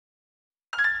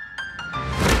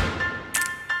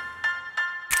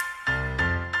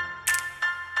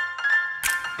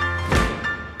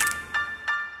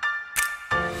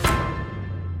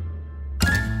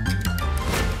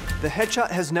The headshot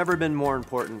has never been more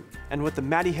important, and with the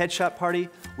Matty Headshot Party,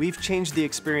 we've changed the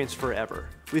experience forever.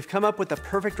 We've come up with the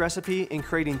perfect recipe in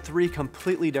creating 3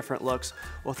 completely different looks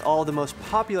with all the most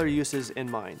popular uses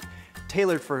in mind.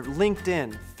 Tailored for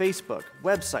LinkedIn, Facebook,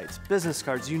 websites, business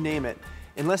cards, you name it.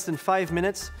 In less than 5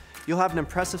 minutes, you'll have an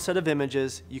impressive set of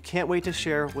images you can't wait to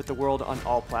share with the world on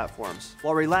all platforms,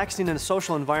 while relaxing in a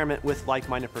social environment with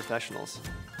like-minded professionals.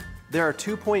 There are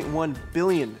 2.1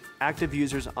 billion active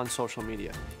users on social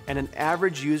media, and an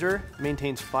average user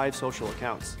maintains 5 social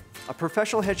accounts. A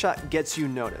professional headshot gets you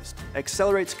noticed,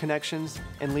 accelerates connections,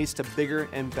 and leads to bigger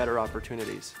and better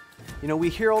opportunities. You know, we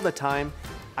hear all the time,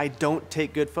 I don't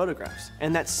take good photographs,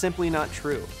 and that's simply not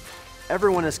true.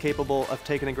 Everyone is capable of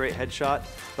taking a great headshot,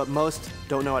 but most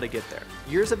don't know how to get there.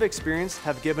 Years of experience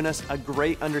have given us a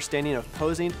great understanding of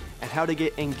posing and how to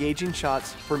get engaging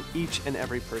shots from each and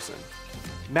every person.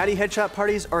 Matty Headshot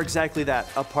Parties are exactly that,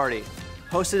 a party,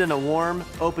 hosted in a warm,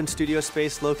 open studio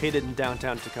space located in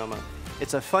downtown Tacoma.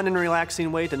 It's a fun and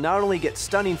relaxing way to not only get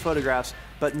stunning photographs,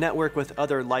 but network with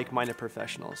other like-minded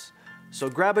professionals. So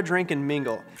grab a drink and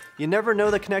mingle. You never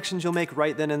know the connections you'll make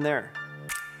right then and there.